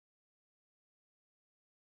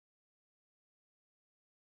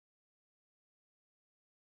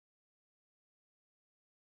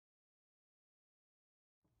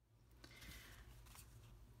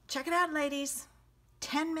Check it out, ladies.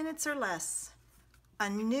 10 minutes or less. A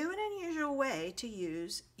new and unusual way to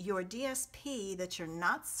use your DSP that you're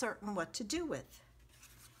not certain what to do with.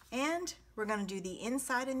 And we're going to do the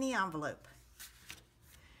inside in the envelope.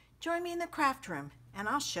 Join me in the craft room and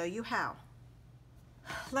I'll show you how.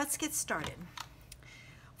 Let's get started.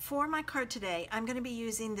 For my card today, I'm going to be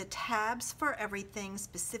using the tabs for everything,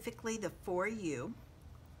 specifically the For You.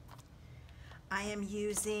 I am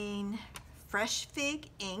using Fresh Fig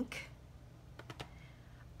ink.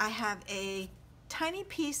 I have a tiny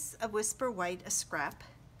piece of Whisper White, a scrap.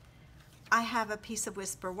 I have a piece of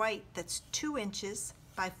Whisper White that's 2 inches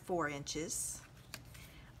by 4 inches.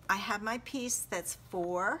 I have my piece that's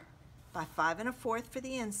 4 by 5 1/4 for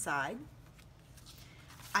the inside.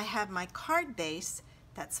 I have my card base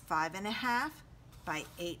that's 5 1/2 by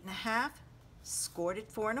 8 1/2, scored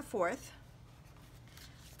at 4 1/4.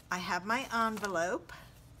 I have my envelope.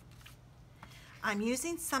 I'm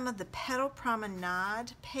using some of the Petal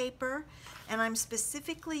Promenade paper, and I'm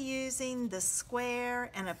specifically using the square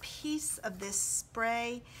and a piece of this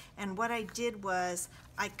spray, and what I did was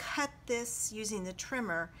I cut this using the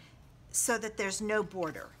trimmer so that there's no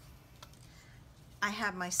border. I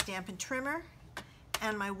have my Stampin' trimmer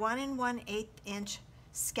and my 1 1/8 inch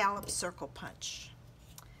Scallop Circle punch.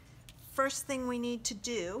 First thing we need to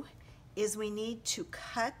do is we need to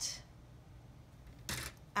cut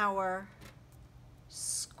our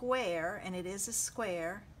square, and it is a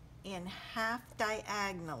square, in half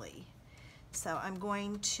diagonally. So I'm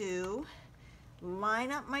going to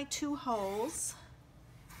line up my 2 holes,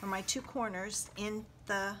 or my 2 corners in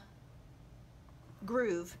the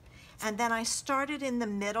groove, and then I started in the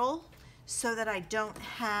middle so that I don't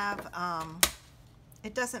have,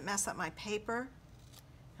 it doesn't mess up my paper,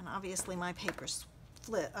 and obviously my paper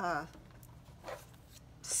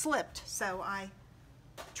slipped, so I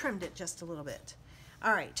trimmed it just a little bit.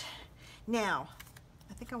 All right, now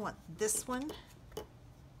I think I want this one.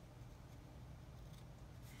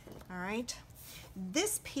 All right,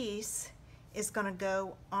 this piece is going to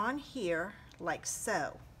go on here like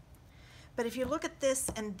so. But if you look at this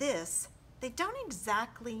and this, they don't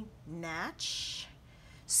exactly match.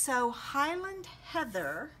 So Highland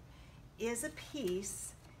Heather is a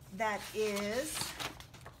piece that is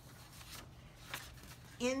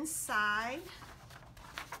inside,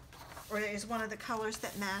 or is one of the colors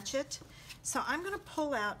that match it. So I'm going to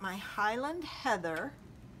pull out my Highland Heather,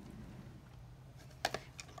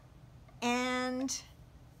 and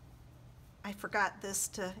I forgot this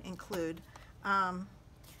to include a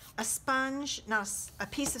sponge, no, a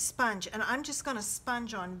piece of sponge, and I'm just going to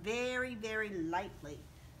sponge on very, very lightly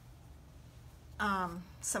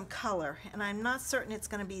some color, and I'm not certain it's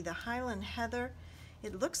going to be the Highland Heather.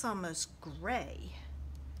 It looks almost gray.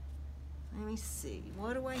 Let me see,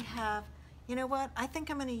 what do I have? You know what, I think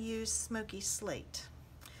I'm going to use Smoky Slate.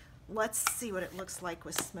 Let's see what it looks like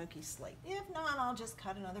with Smoky Slate. If not, I'll just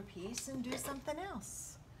cut another piece and do something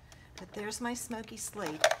else. But there's my Smoky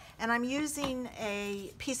Slate. And I'm using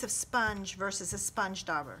a piece of sponge versus a sponge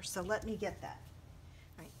dauber, so let me get that.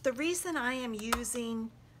 All right. The reason I am using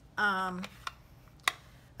a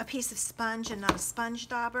piece of sponge and not a sponge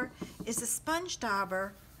dauber is a sponge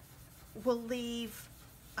dauber will leave,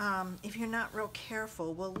 if you're not real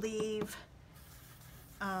careful, will leave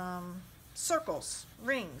circles,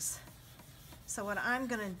 rings. So what I'm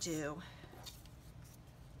going to do,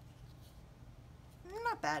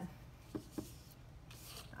 not bad.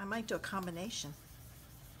 I might do a combination.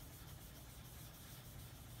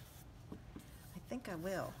 I think I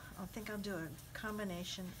will. I think I'll do a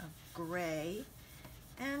combination of gray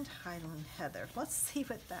and Highland Heather. Let's see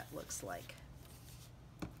what that looks like.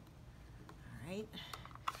 All right.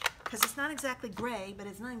 Because it's not exactly gray, but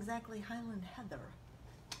it's not exactly Highland Heather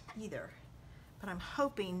either. But I'm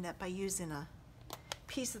hoping that by using a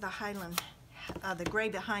piece of the Highland, the gray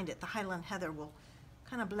behind it, the Highland Heather will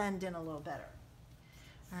kind of blend in a little better.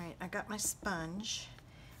 All right, I got my sponge,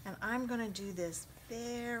 and I'm going to do this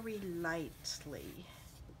very lightly.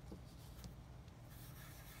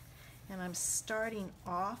 And I'm starting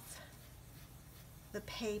off the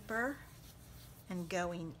paper and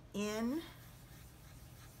going in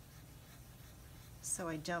so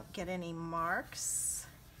I don't get any marks.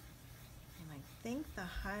 And I think the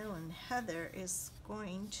Highland Heather is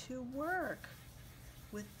going to work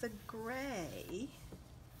with the gray.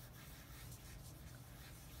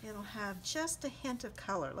 It'll have just a hint of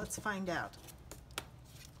color. Let's find out.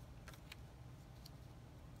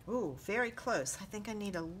 Ooh, very close. I think I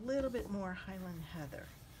need a little bit more Highland Heather.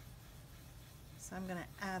 So I'm going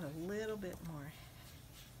to add a little bit more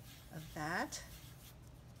of that.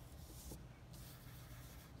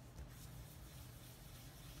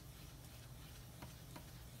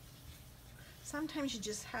 Sometimes you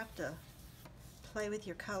just have to play with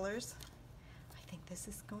your colors. I think this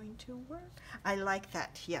is going to work. I like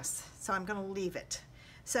that, yes. So I'm going to leave it.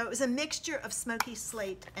 So it was a mixture of Smoky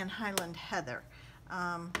Slate and Highland Heather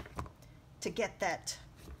to get that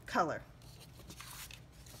color.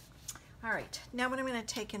 All right, now what I'm going to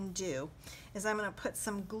take and do is I'm going to put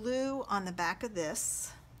some glue on the back of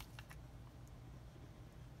this.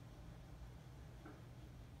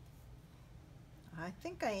 I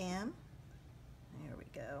think I am. There we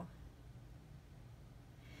go.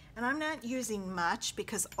 And I'm not using much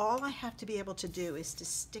because all I have to be able to do is to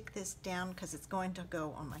stick this down because it's going to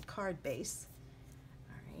go on my card base.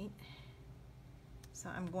 All right. So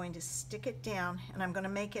I'm going to stick it down and I'm going to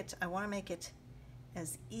make it, I want to make it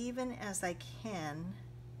as even as I can,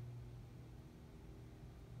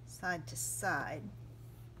 side to side.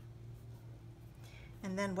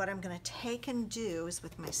 And then what I'm going to take and do is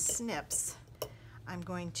with my snips, I'm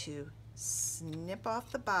going to snip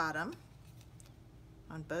off the bottom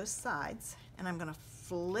on both sides, and I'm going to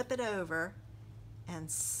flip it over and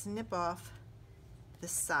snip off the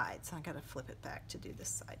sides. I've got to flip it back to do this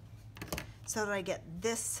side so that I get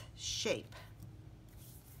this shape.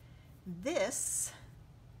 This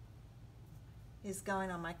is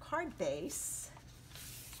going on my card base,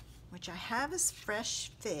 which I have as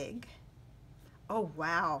fresh fig. Oh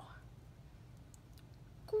wow,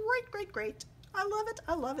 great, great, great. I love it,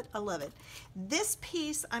 I love it, I love it. This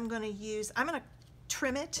piece I'm going to use, I'm going to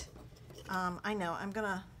trim it. I know, I'm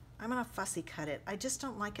gonna fussy cut it. I just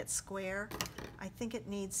don't like it square. I think it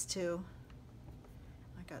needs to,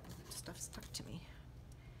 I got stuff stuck to me.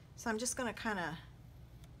 So I'm just gonna kind of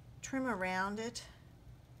trim around it.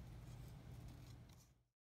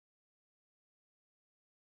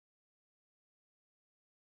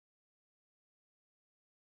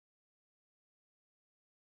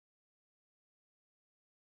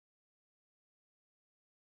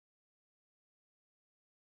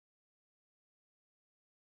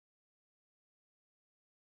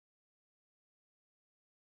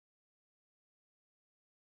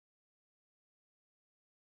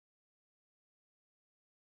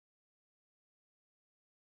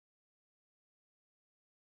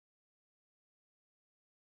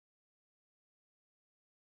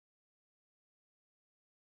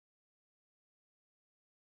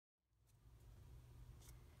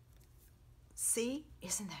 See,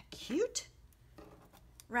 isn't that cute?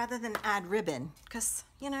 Rather than add ribbon, because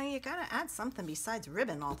you know, you gotta add something besides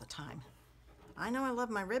ribbon all the time. I know I love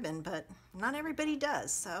my ribbon, but not everybody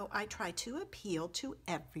does, so I try to appeal to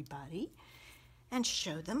everybody and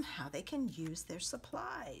show them how they can use their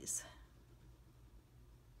supplies.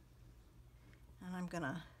 And I'm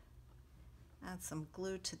gonna add some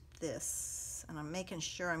glue to this, and I'm making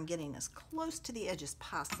sure I'm getting as close to the edge as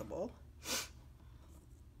possible.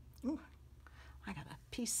 Ooh, I got a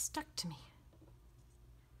piece stuck to me.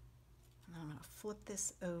 And I'm going to flip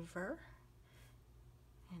this over.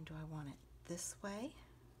 And do I want it this way?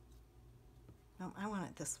 No, I want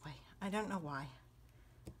it this way. I don't know why,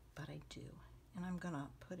 but I do. And I'm going to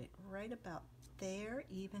put it right about there,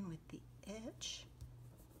 even with the edge.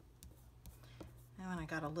 Now, and I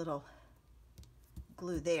got a little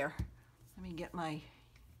glue there. Let me get my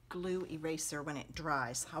glue eraser when it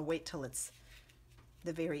dries. I'll wait till it's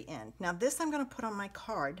the very end. Now this I'm going to put on my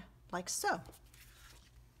card like so.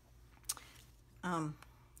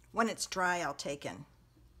 When it's dry, I'll take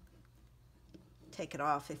it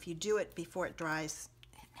off. If you do it before it dries,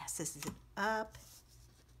 it messes it up.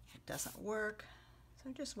 It doesn't work. So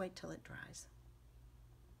just wait till it dries.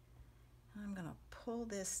 I'm going to pull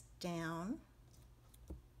this down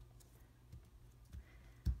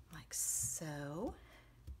like so.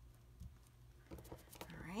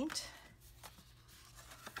 All right.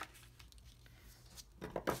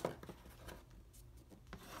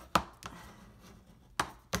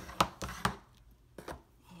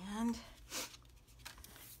 And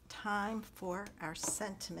time for our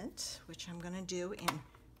sentiment, which I'm going to do in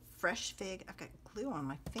fresh fig. I've got glue on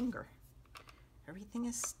my finger. Everything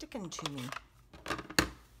is sticking to me.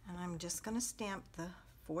 And I'm just going to stamp the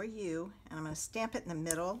for you, and I'm going to stamp it in the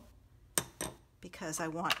middle because I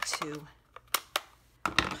want to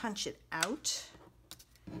punch it out.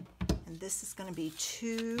 And this is going to be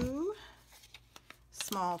too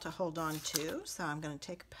small to hold on to, so I'm going to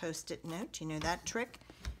take a Post-it note. You know that trick?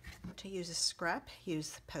 To use a scrap,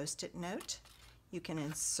 use the Post-it note. You can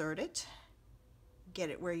insert it, get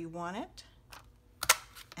it where you want it,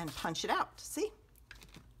 and punch it out. See?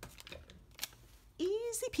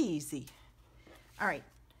 Easy peasy. All right,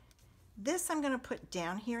 this I'm going to put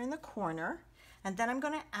down here in the corner, and then I'm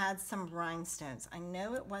going to add some rhinestones. I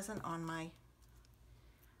know it wasn't on my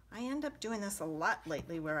I end up doing this a lot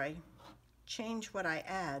lately where I change what I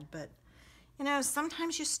add, but you know,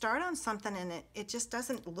 sometimes you start on something and it just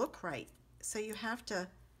doesn't look right. So you have to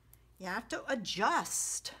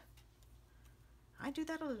adjust. I do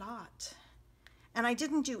that a lot. And I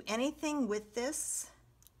didn't do anything with this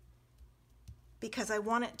because I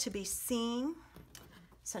want it to be seen.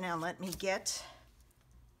 So now let me get,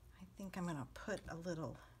 I think I'm gonna put a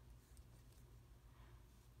little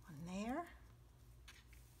one there,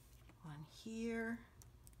 one here,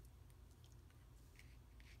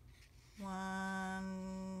 one,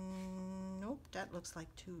 nope, that looks like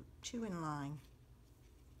two in line.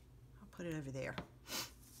 I'll put it over there.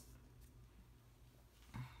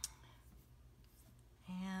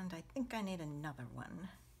 And I think I need another one.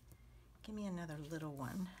 Give me another little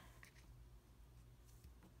one.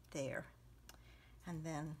 There. And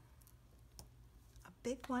then a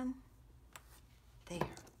big one there.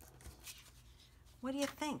 What do you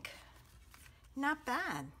think? Not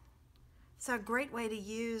bad. It's a great way to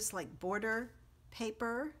use like border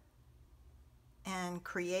paper and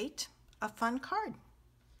create a fun card.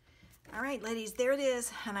 All right, ladies, there it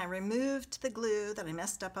is. And I removed the glue that I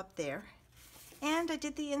messed up there. And I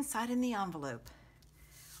did the inside in the envelope.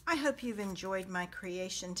 I hope you've enjoyed my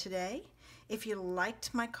creation today. If you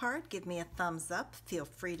liked my card, give me a thumbs up. Feel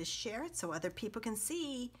free to share it so other people can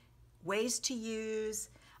see ways to use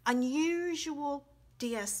unusual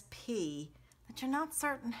DSP that you're not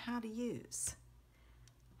certain how to use.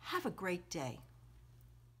 Have a great day.